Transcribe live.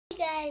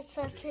guys,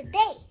 so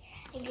today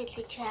I'm going to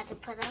teach you how to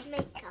put on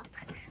makeup.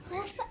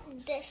 Let's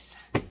put this.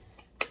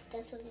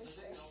 This what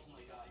this is.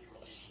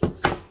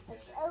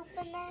 Let's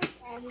open it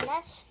and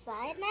let's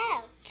find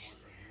out.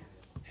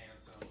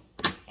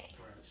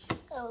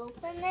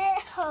 Open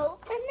it,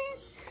 open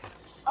it.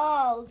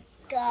 Oh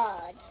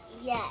God,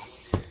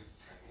 yes.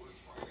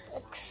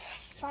 Looks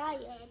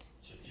fired.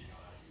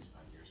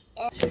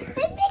 My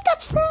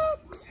makeup set.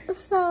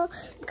 So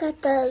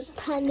got the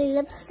tiny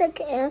lipstick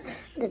and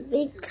the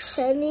big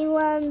shiny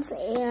ones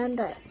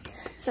and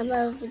some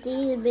of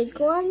these big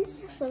ones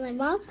for my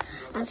mom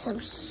and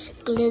some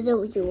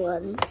glittery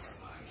ones.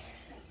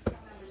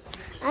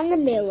 And the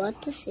mirror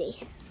to see.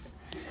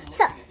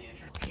 So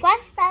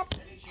first up,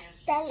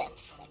 the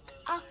lipstick.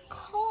 Of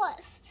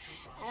course.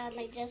 And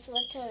I just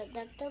went to a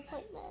dental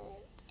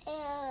appointment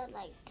and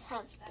like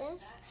have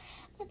this,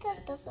 but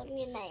that doesn't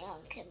mean I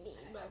can be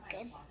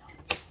broken.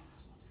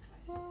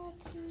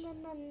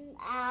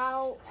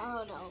 Ow,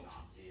 oh no.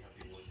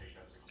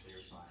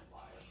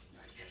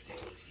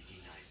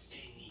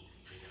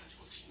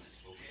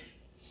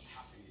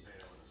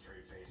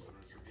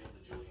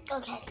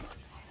 Okay,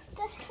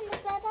 that's kind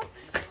of better.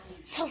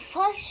 So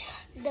first,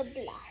 the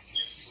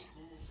blush.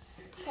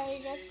 So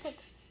you just pick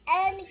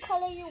any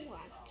color you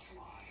want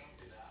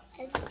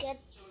and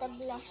get the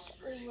blush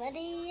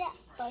ready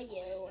for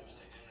you.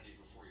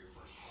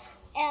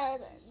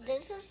 And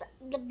this is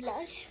the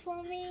blush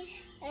for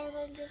me, and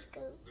I'll just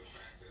go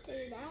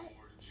do that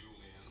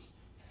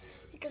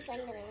because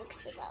I'm gonna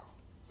mix it up.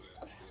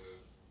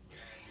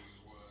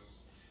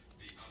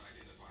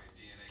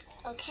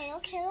 Okay,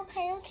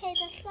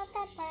 that's not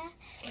that bad.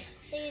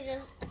 So you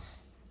just,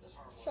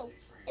 so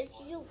if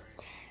you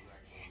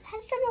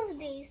have some of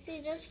these,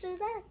 you just do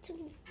that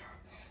to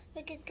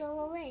make it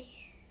go away.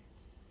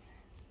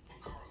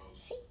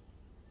 See?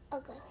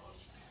 Okay.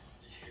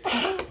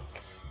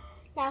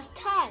 Now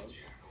time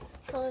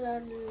for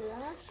the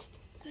last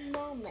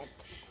moment.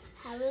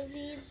 How will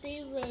we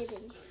be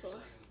waiting for?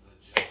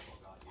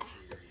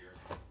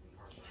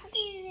 How do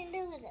you even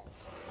do this?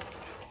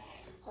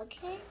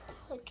 Okay.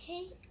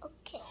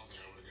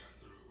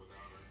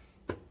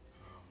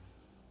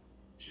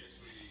 She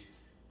actually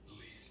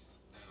leased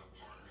an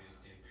apartment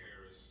in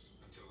Paris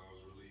until I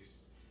was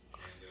released,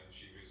 and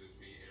she visits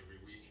me every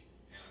week.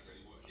 And I tell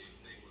you what, if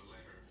they would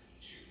let her,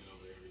 she would have been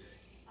over there every day.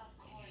 Of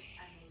course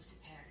I moved to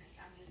Paris.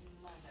 I'm his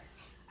mother.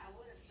 I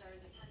would have started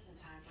the prison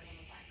time for him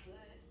if I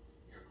could.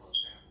 You're a close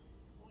family.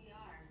 We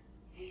are.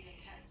 We've been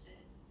tested.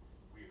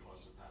 Were you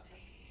close with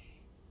Patrick?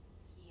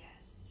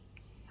 Yes.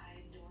 I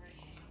adored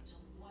him. He was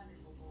a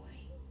wonderful boy.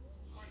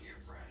 According to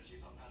your friends, you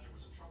thought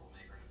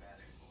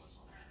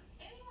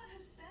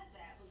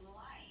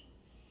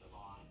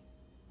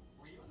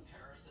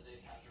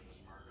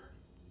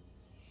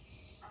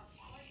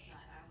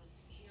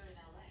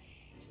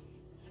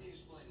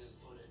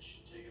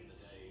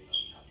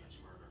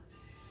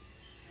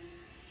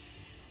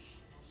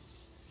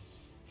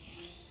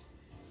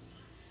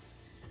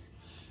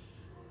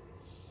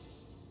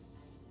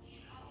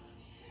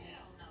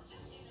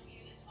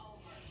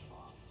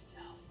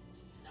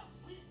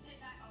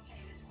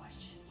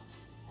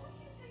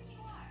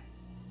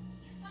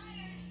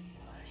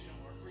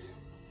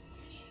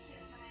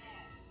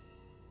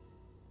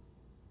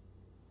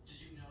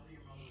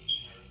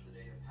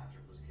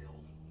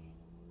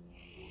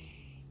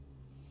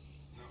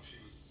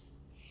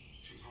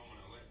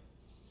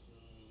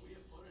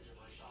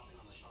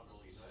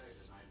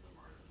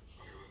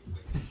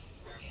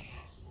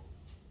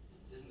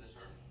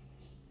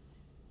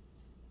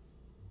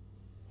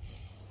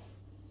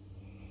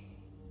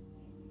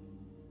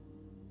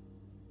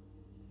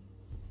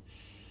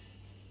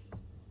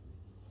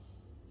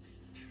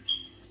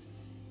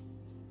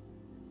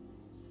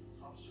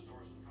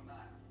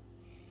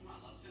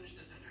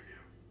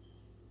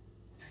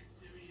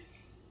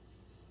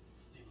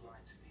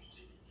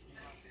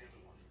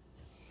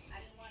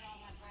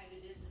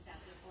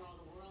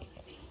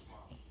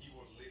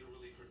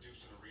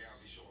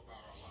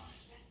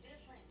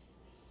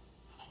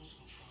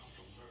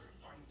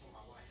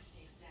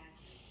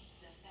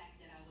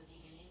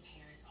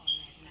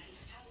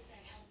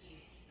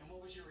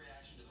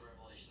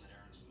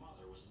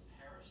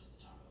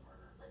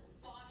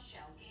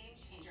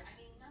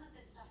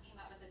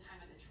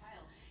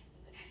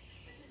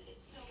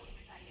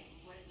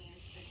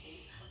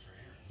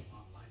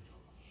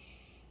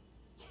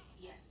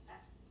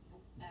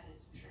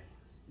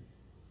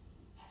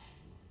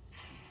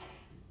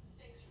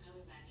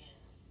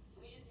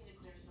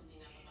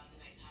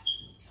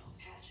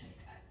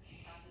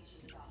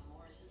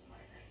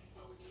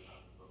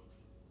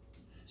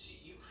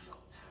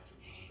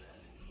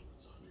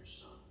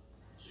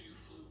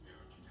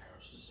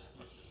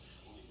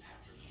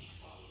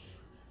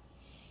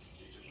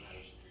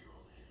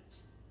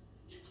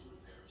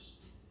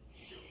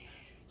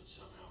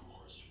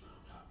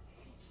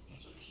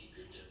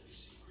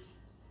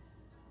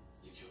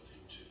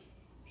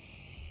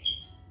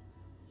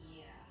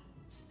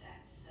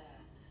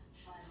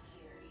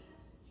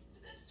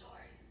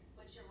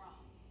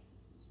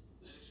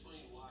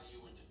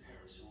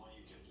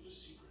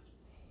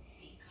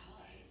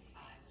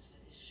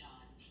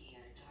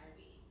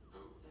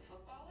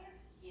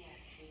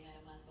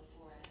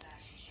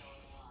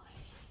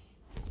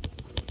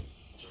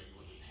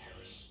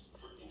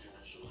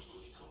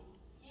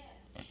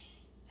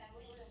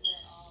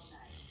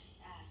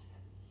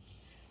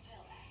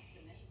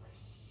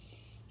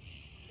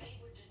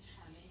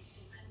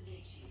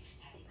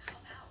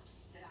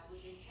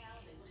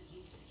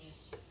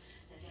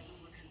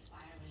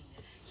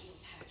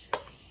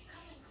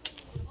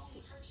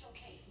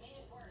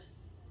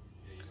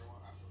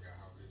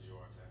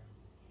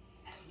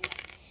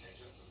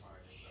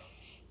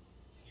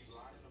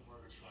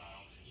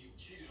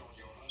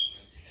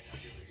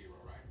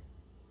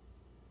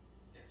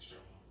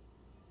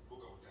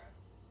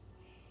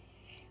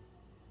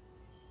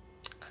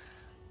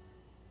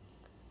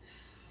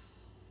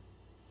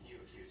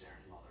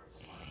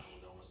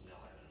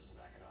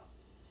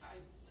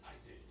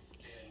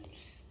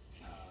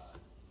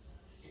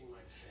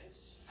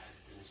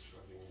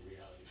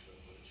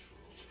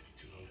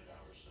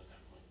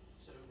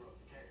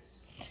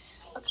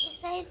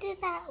did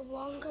that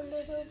wrong a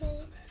little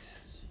bit.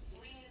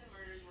 We knew the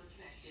murders were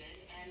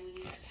connected, and we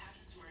knew that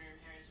Patrick's murder in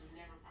Paris was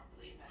never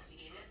properly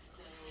investigated,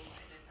 so I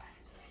did back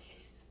into that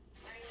case.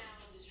 Right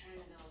now, I'm just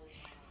trying to build a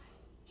timeline,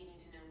 getting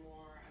to know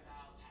more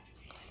about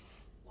Patrick's life.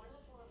 One of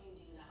the four of you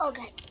do that.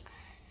 Okay.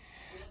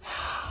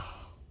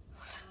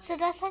 So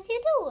that's how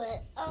you do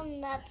it. On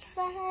that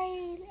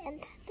side,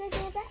 and to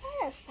do the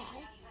other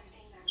side.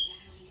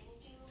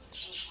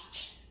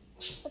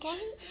 Okay,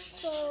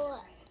 so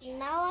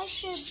now I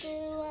should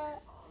do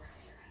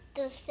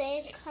the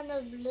same kind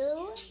of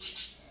blue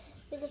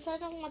because I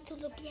don't want to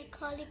look like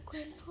Harley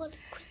Quinn. Harley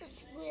Quinn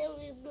is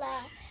really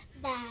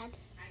bad.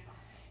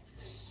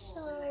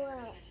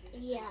 So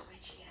yeah,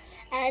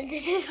 and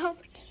this is how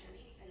much.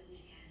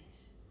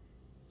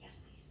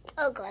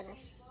 Oh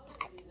goodness,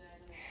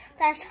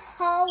 that's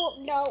how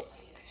no.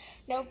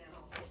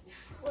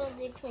 We'll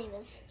do clean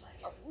this.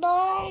 Oh,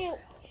 no.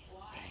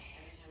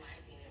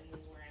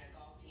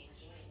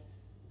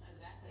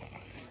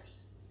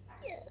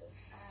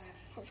 Yes,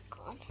 has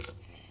gone.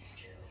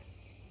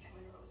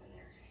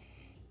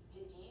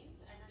 Did you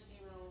ever see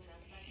Rowan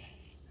drugs back then?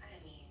 I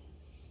mean,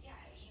 yeah,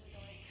 he was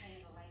always kind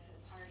of the life of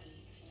the party,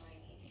 if you know what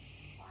I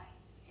mean. Why?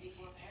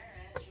 Before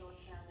Paris,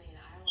 Rowan's family in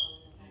Iowa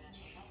was in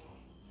financial trouble.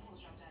 He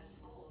almost dropped out of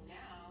school.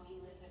 Now he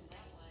lives in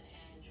Brentwood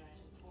and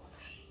drives a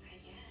Porsche. I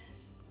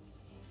guess.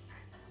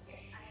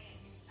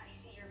 I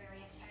see you're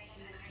very excited,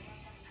 and I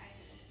love them.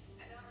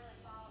 I'm not really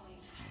following.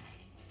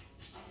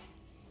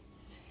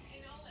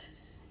 Hey, Nolan.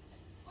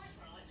 Where's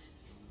Rowan?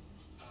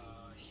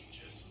 He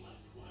just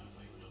left. What? I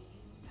thought you were done.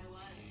 I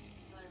was,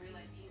 until I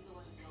realized he's the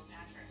one who killed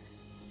Patrick.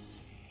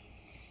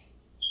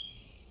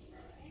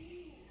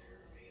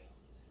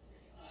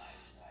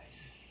 Nice.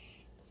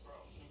 Bro,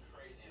 you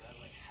crazy. And I have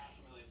like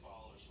 500,000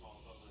 followers from all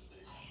the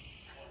publicity.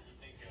 What, you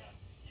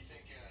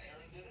think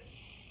Aaron did it?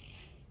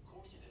 Of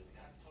course he did. The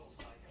guy's a total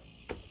psycho.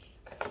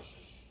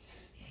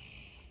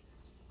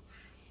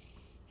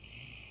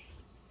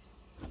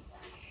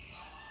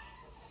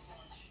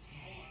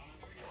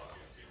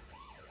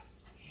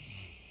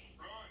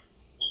 Ron,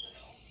 What the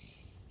hell?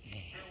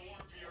 fair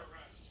warrant for your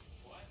arrest.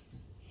 What?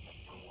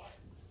 For what?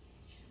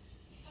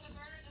 For the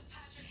murders of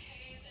Patrick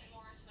Hayes and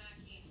Morris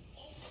Mackey.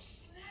 Oh,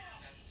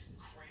 snap! That's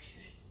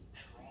crazy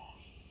and wrong.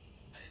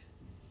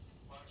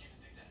 Why would you even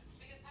think that?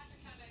 Because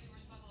Patrick found out you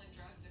were smuggling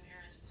drugs in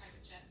Aaron's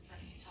private jet and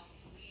threatened to tell the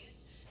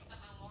police.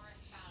 Somehow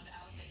Morris found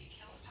out that you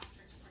killed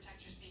Patrick to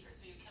protect your secret,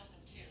 so you killed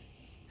him too.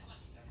 Come on.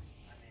 That's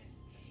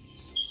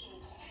so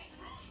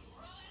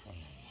wrong.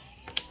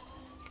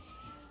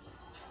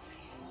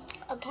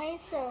 Okay,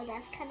 so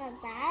that's kind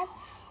of bad.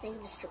 I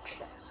need to fix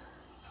that.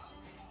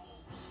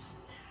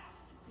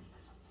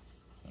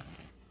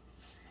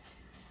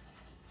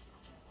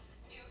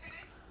 You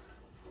okay?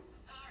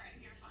 Alright,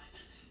 you're fine.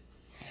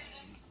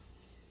 Susan,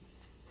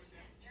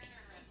 you're under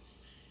arrest.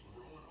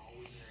 Rowan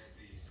always had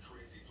these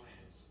crazy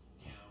plans,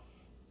 you know?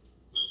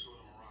 Let's go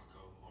to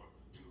Morocco, or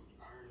dude,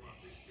 I heard about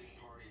this sick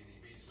party in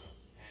Ibiza,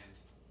 and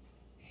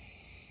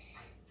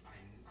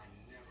I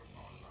never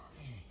thought about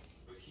it.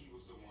 But he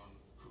was the one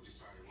who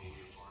decided where we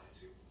were flying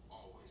to,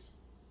 always.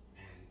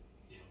 And,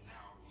 you know,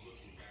 now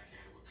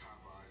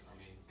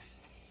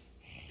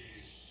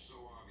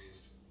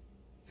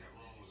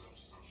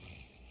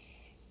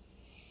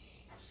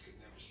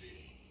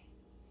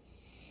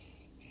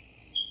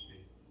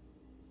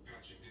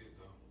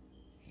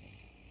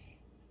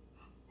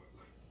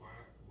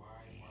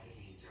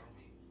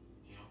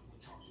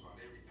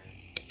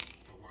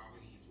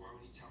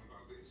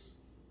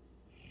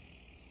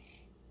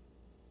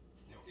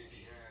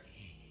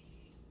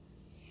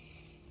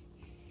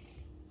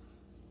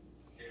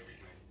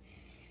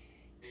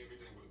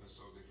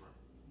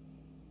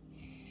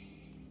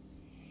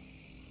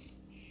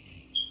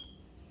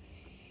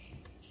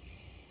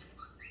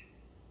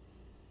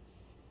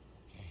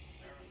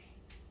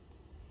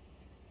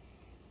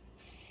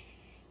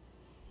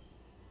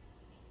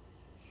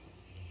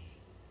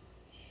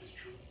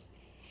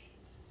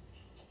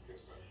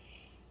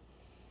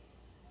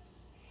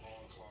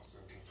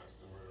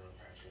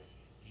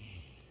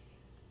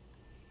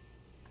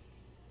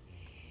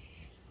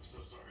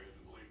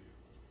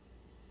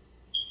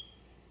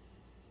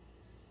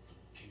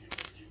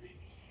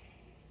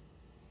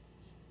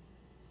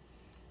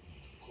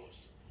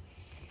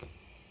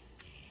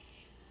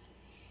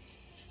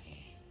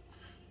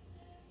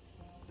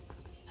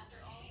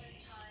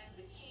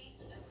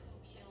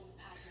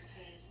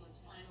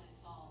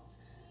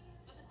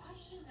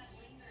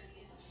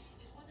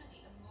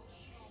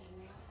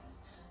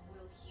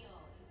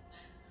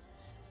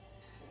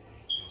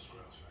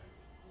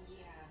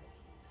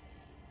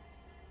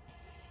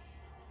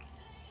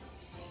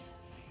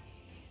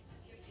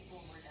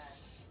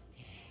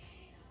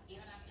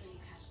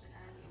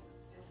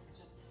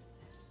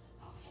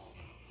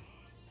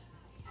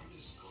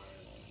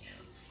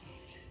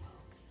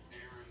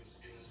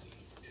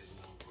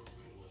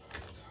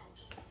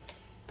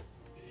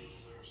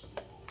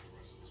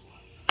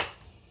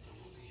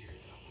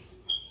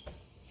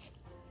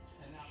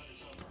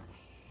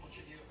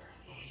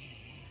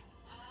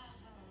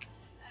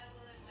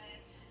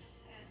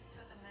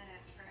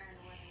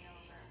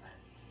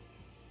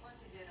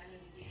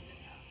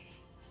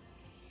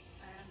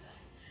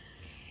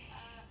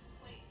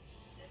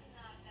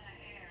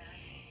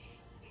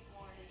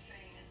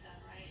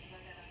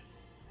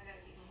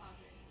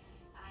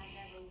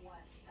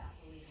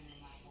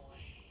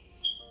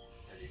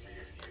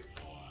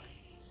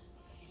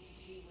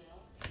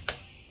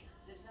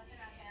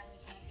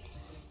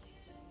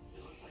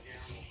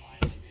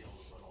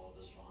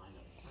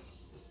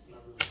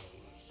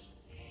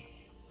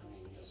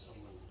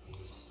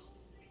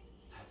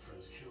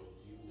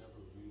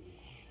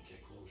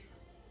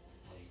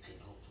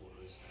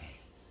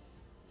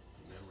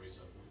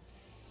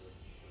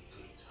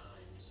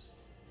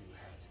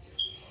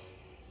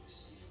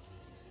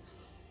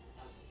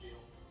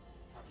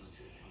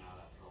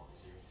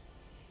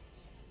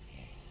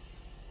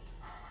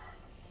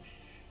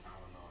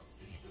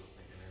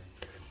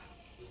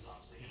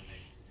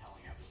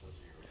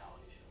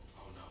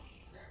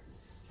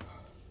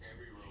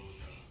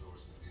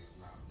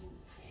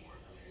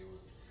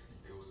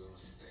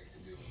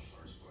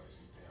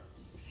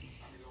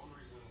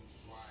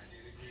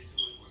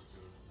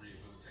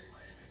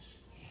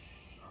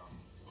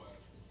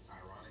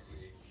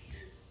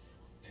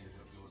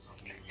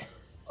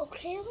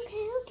Okay.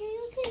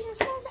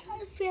 That's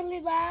not really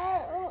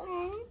bad.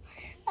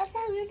 That's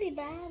not really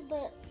bad,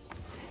 but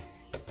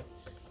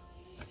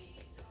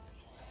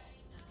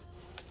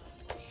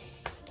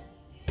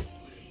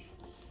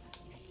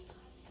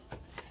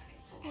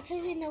I don't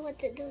even know what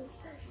to do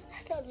with this.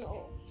 I don't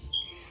know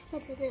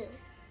what to do.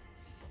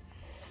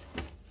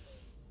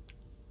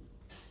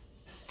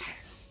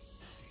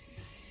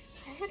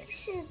 I'm pretty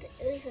sure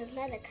there's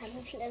another kind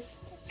of lipstick.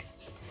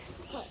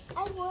 So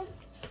I would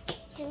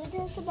do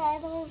this, but I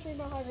don't really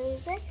know how to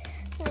use it.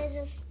 So I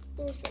just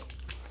use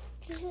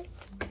a different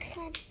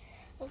kind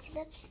of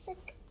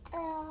lipstick.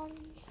 I'll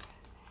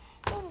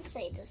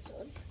say this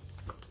one.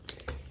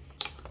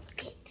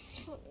 Okay,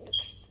 this one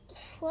looks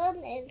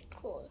fun and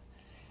cool.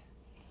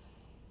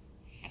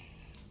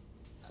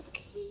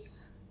 Okay.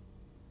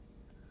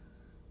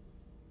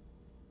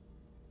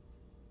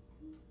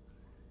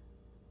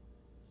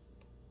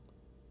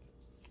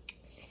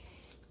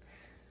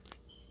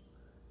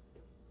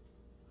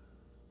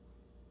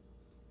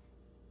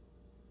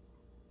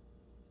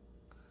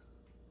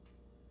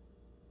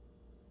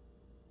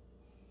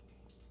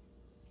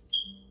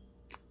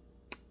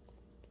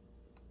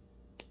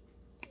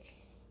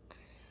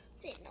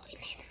 Wait, no, wait.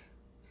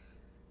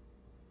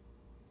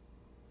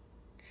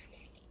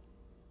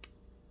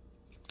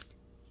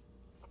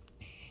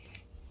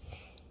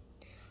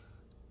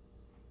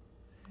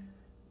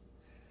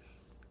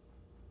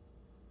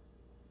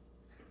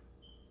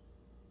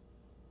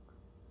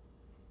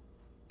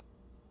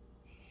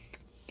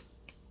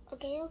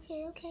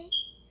 Okay.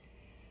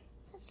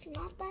 That's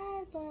not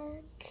bad,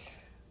 but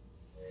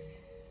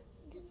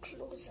the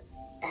closer.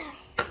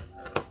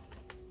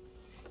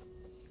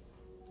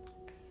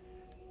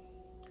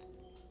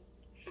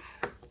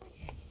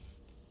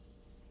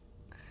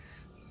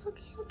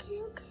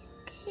 Okay.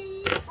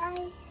 I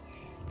need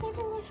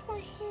to wash my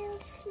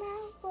hands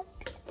now, but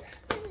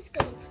I'm just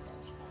gonna put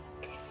this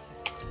back.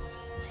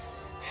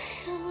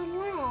 So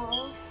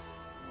now,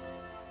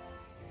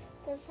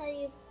 that's how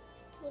you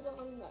put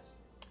on the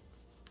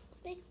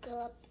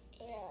makeup,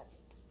 and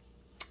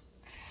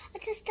I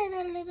just did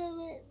a little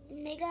bit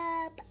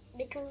makeup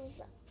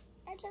because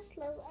I just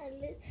love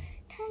a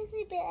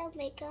tiny bit of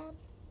makeup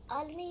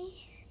on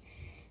me,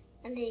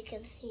 and you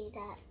can see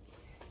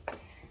that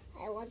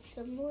I want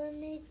some more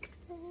makeup,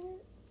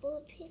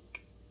 more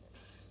pink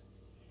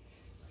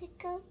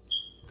makeup.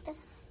 So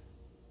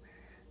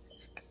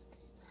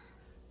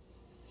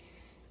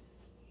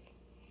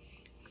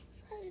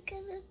I'm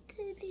gonna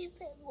do a little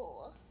bit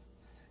more.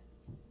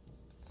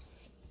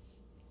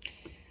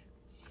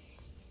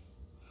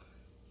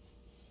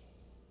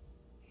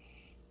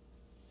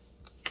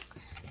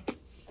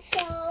 So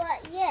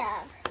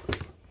yeah,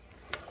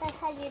 that's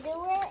how you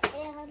do it,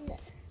 and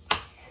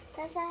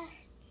that's how.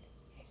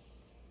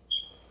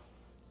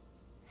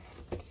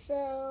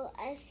 So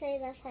I say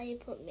that's how you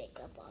put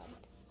makeup on.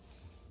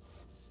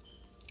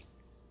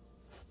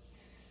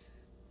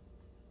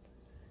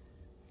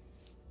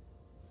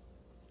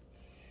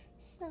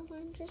 So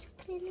I'm just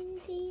cleaning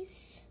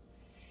these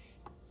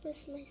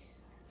with my.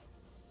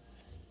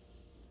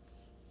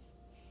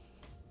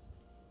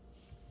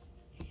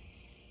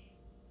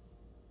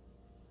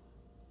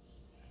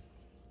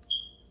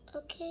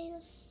 Okay,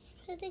 that's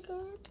pretty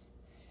good.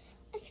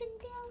 I think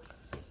now.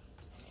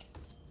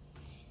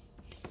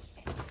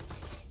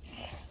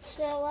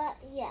 So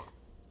yeah,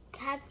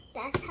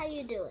 that's how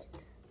you do it.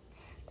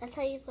 That's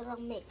how you put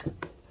on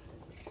makeup.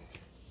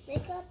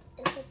 Makeup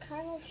is a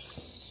kind of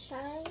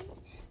shine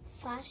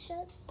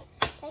fashion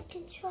I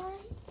can try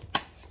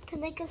to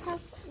make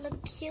yourself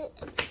look cute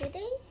and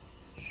pretty.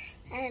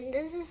 And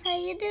this is how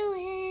you do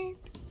it.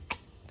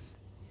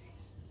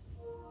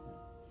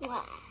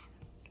 Wow.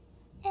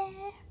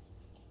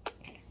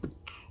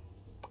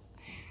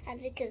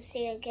 As you can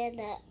see again,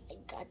 I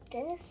got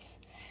this,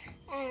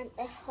 and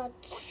it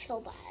hurts so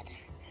bad.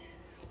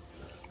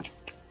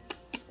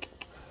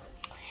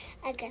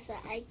 I guess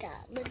what I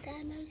got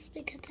McDonald's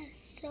because they're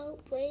so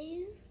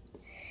brave,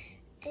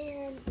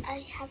 and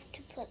I have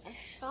to put a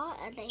shot,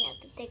 and they have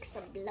to take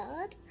some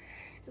blood,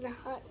 and the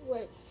heart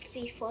would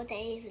before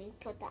they even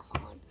put that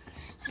on.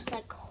 I was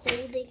like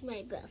holding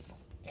my breath.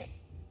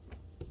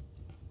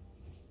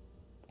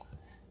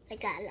 I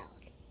got loud.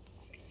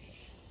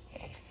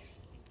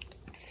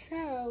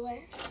 So,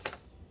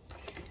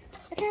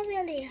 it didn't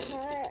really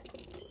hurt.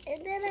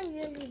 It didn't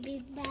really be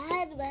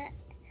bad, but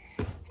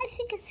I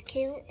think it's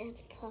cute and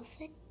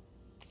perfect.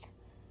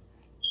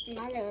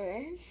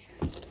 Mother is.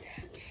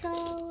 So,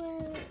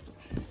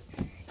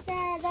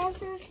 yeah, that's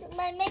just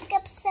my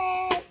makeup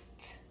set.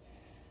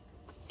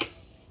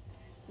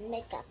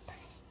 Makeup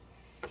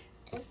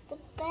is the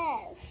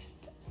best.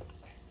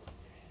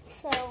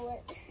 So,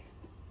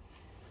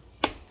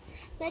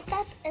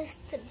 makeup is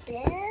the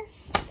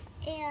best,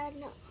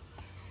 and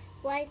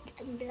white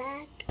and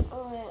black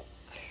or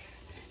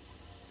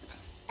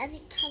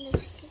any kind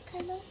of skin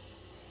color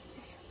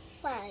is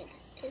fine.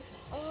 It's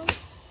all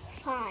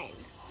fine.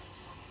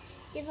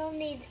 You don't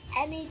need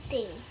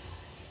anything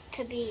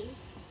to be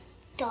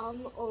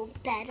dumb or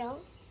better.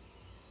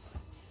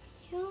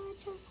 You're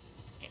just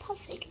perfect.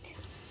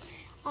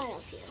 I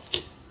love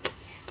you.